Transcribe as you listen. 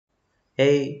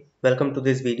Hey, welcome to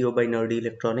this video by Nerdy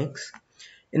Electronics.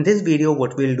 In this video,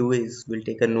 what we'll do is we'll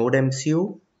take a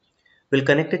NodeMCU, we'll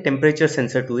connect a temperature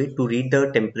sensor to it to read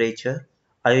the temperature.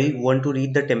 I want to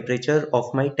read the temperature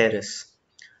of my terrace.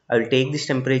 I will take this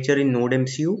temperature in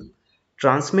NodeMCU,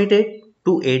 transmit it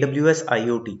to AWS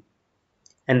IoT,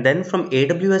 and then from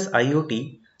AWS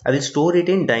IoT, I will store it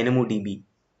in DynamoDB.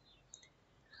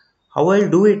 How I'll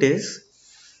do it is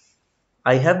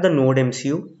I have the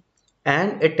NodeMCU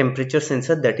and a temperature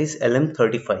sensor that is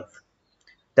LM35.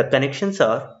 The connections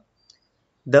are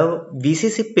the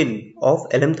VCC pin of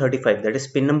LM35, that is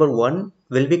pin number 1,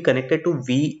 will be connected to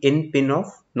VIN pin of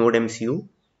NodeMCU.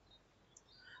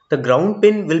 The ground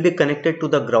pin will be connected to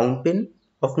the ground pin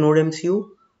of NodeMCU,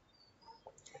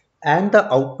 and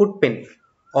the output pin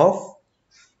of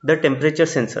the temperature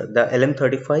sensor, the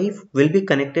LM35, will be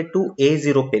connected to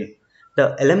A0 pin.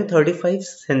 The LM35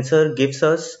 sensor gives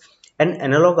us an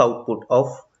analog output of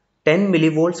 10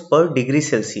 millivolts per degree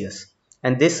Celsius,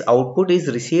 and this output is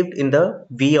received in the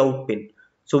Vout pin.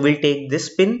 So we'll take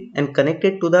this pin and connect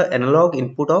it to the analog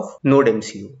input of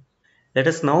NodeMCU. Let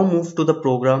us now move to the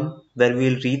program where we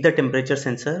will read the temperature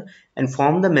sensor and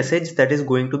form the message that is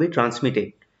going to be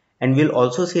transmitted. And we'll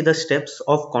also see the steps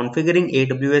of configuring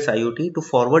AWS IoT to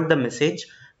forward the message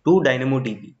to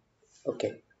DynamoDB.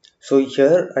 Okay, so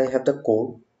here I have the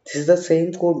code. This is the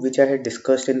same code which I had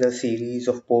discussed in the series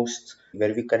of posts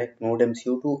where we connect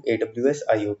NodeMCU to AWS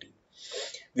IoT.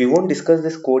 We won't discuss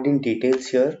this code in details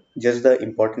here, just the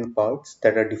important parts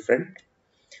that are different.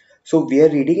 So we are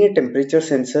reading a temperature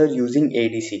sensor using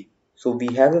ADC. So we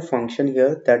have a function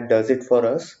here that does it for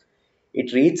us.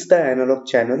 It reads the analog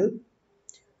channel,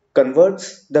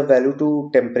 converts the value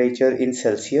to temperature in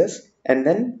Celsius, and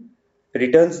then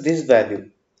returns this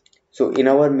value. So in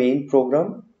our main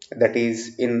program, that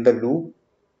is in the loop,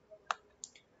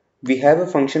 we have a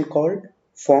function called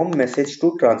form message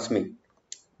to transmit.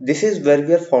 This is where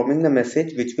we are forming the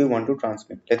message which we want to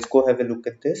transmit. Let's go have a look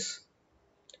at this.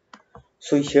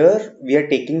 So here we are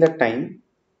taking the time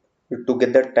to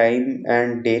get the time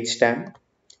and date stamp,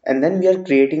 and then we are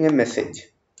creating a message.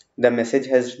 The message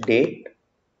has date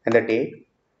and the date,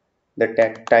 the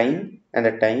time and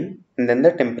the time, and then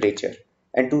the temperature.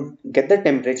 And to get the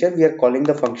temperature, we are calling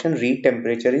the function read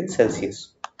temperature in Celsius,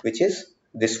 which is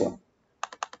this one.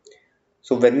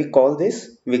 So when we call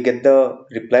this, we get the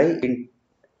reply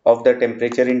of the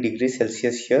temperature in degrees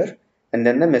Celsius here, and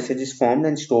then the message is formed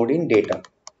and stored in data.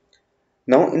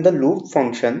 Now in the loop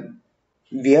function,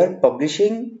 we are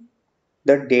publishing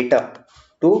the data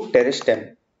to terrace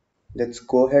temp. Let's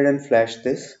go ahead and flash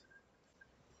this.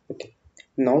 Okay.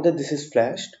 Now that this is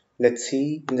flashed, let's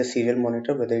see in the serial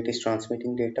monitor whether it is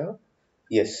transmitting data.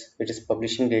 Yes, it is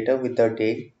publishing data with the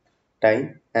date,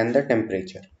 time, and the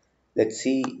temperature. Let's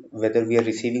see whether we are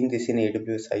receiving this in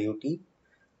AWS IoT.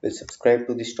 We'll subscribe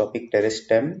to this topic terrace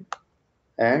temp,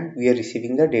 and we are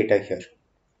receiving the data here.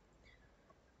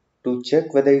 To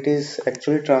check whether it is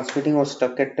actually transmitting or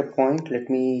stuck at a point, let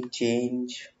me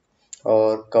change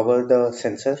or cover the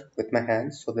sensor with my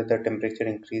hands so that the temperature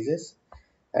increases,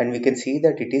 and we can see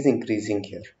that it is increasing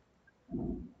here.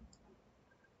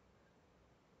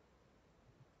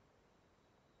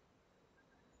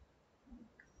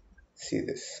 See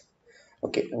this.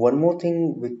 Okay, one more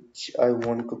thing which I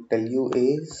want to tell you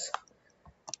is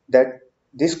that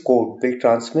this code will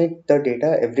transmit the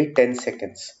data every 10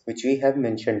 seconds, which we have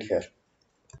mentioned here.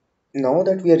 Now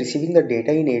that we are receiving the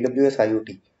data in AWS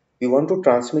IoT, we want to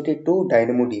transmit it to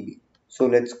DynamoDB. So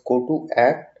let's go to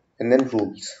Act and then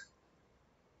Rules.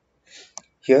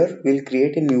 Here we'll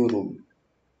create a new rule,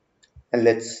 and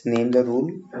let's name the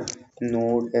rule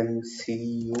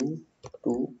NodeMCU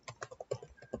to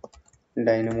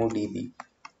DynamoDB.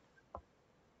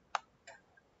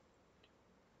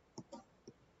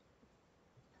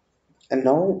 And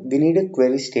now we need a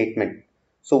query statement.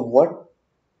 So what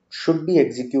should be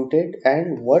executed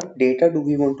and what data do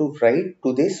we want to write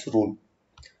to this rule?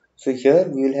 So here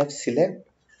we will have select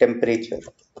temperature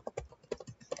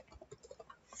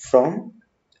from,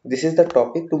 this is the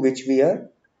topic to which we are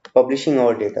publishing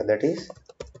our data, that is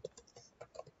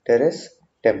terrace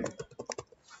temp.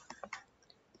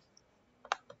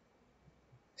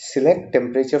 Select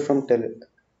temperature from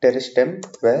terrace temp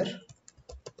where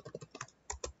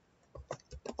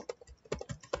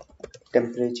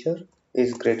temperature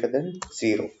is greater than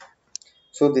 0.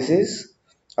 So this is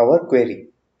our query.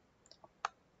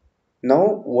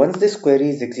 Now once this query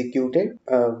is executed,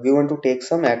 we want to take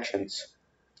some actions.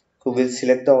 So we'll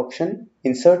select the option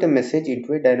insert a message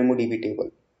into a DynamoDB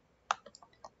table,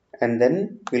 and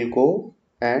then we'll go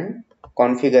and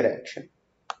configure action.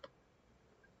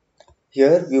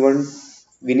 Here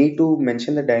we need to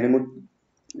mention the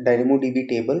DynamoDB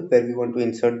table where we want to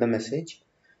insert the message.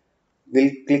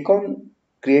 We'll click on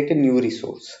create a new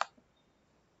resource.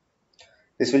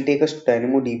 This will take us to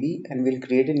DynamoDB and we'll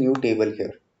create a new table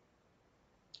here.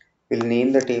 We'll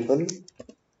name the table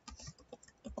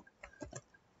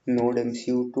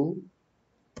NodeMCU to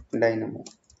Dynamo.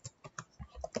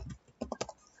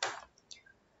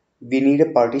 We need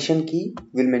a partition key.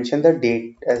 We'll mention the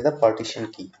date as the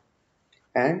partition key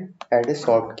and add a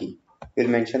sort key. We'll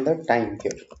mention the time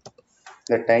here.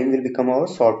 The time will become our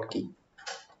sort key.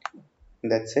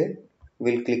 That's it.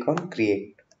 We'll click on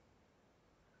create.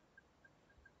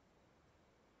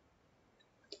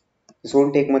 This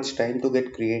won't take much time to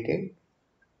get created.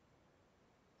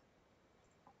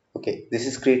 Okay, this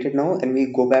is created now, and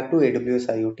we go back to AWS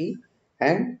IoT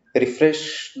and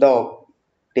refresh the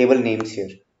table names here.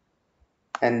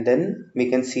 And then we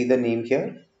can see the name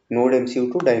here,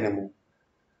 NodeMCU to Dynamo.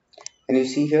 And you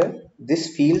see here,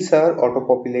 these fields are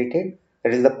auto-populated.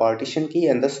 That is the partition key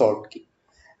and the sort key.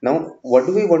 Now, what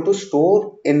do we want to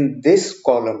store in this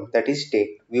column? That is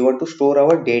date. We want to store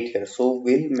our date here. So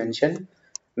we'll mention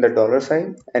the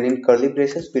 $sign and in curly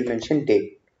braces we'll mention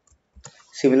date.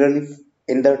 Similarly,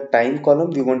 in the time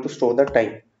column we want to store the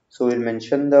time. So we'll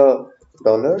mention the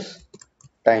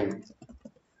 $time.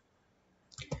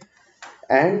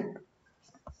 And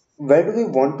where do we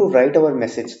want to write our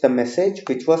message? The message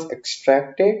which was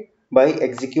extracted by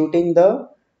executing the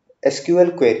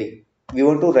SQL query. We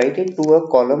want to write it to a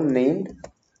column named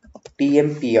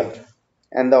TMPR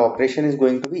and the operation is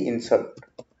going to be insert.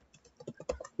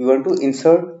 We want to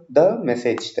insert the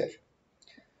message there.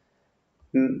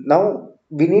 Now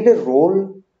we need a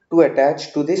role to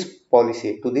attach to this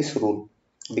policy, to this rule,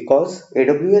 because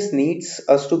AWS needs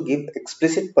us to give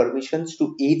explicit permissions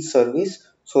to each service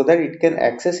so that it can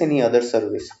access any other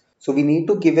service. So we need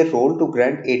to give a role to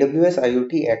grant AWS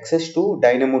IoT access to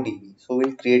DynamoDB. So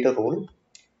we'll create a role.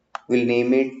 We'll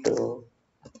name it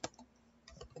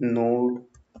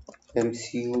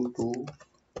NodeMCU to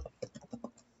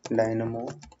Dynamo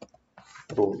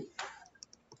role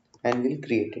and we'll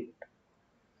create it.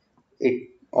 It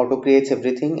auto creates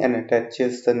everything and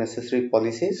attaches the necessary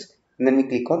policies, and then we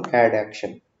click on add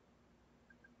action.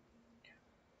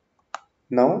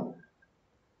 Now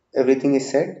everything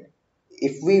is set.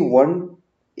 If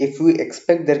we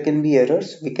expect there can be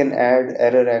errors, we can add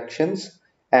error actions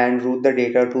and route the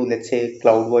data to, let's say,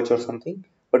 CloudWatch or something,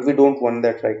 but we don't want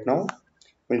that right now.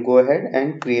 We'll go ahead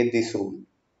and create this rule.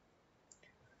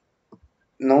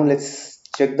 Now let's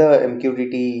check the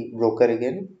MQTT broker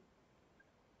again,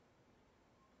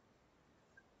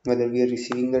 whether we are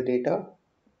receiving the data.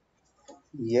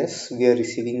 Yes, we are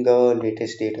receiving the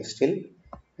latest data still,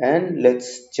 and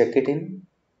let's check it in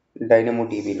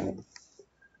DynamoDB now.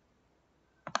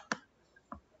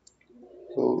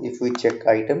 So if we check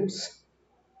items,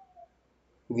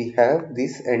 we have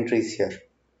these entries here.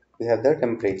 We have the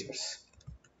temperatures.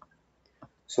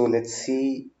 So let's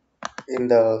see in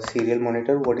the serial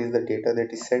monitor what is the data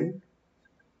that is sent.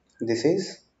 This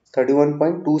is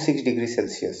 31.26 degrees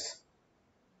Celsius.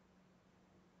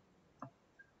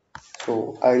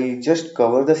 So I'll just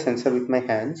cover the sensor with my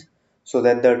hands so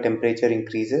that the temperature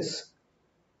increases.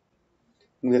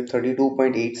 We have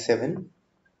 32.87.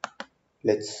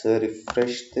 Let's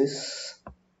refresh this.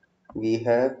 We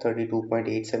have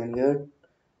 32.87 here,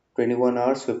 21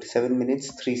 hours 57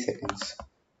 minutes 3 seconds,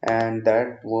 and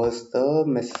that was the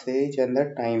message and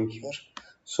the time here.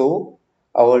 So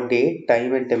our date,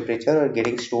 time and temperature are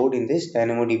getting stored in this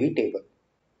DynamoDB table.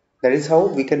 That is how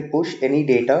we can push any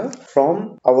data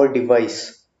from our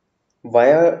device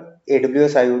via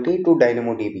AWS IoT to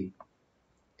DynamoDB.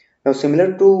 Now,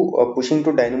 similar to pushing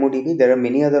to DynamoDB, there are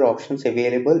many other options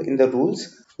available in the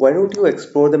rules. Why don't you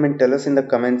explore them and tell us in the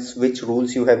comments which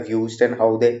rules you have used and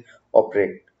how they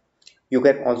operate. You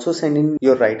can also send in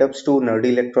your write-ups to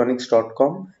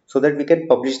nerdelectronics.com so that we can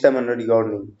publish them under your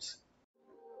names.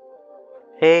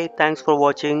 Hey, thanks for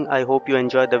watching. I hope you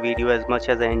enjoyed the video as much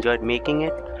as I enjoyed making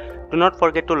it. Do not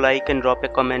forget to like and drop a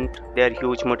comment. They are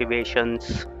huge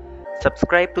motivations.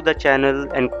 Subscribe to the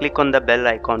channel and click on the bell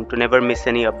icon to never miss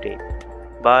any update.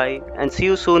 Bye and see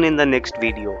you soon in the next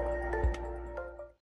video.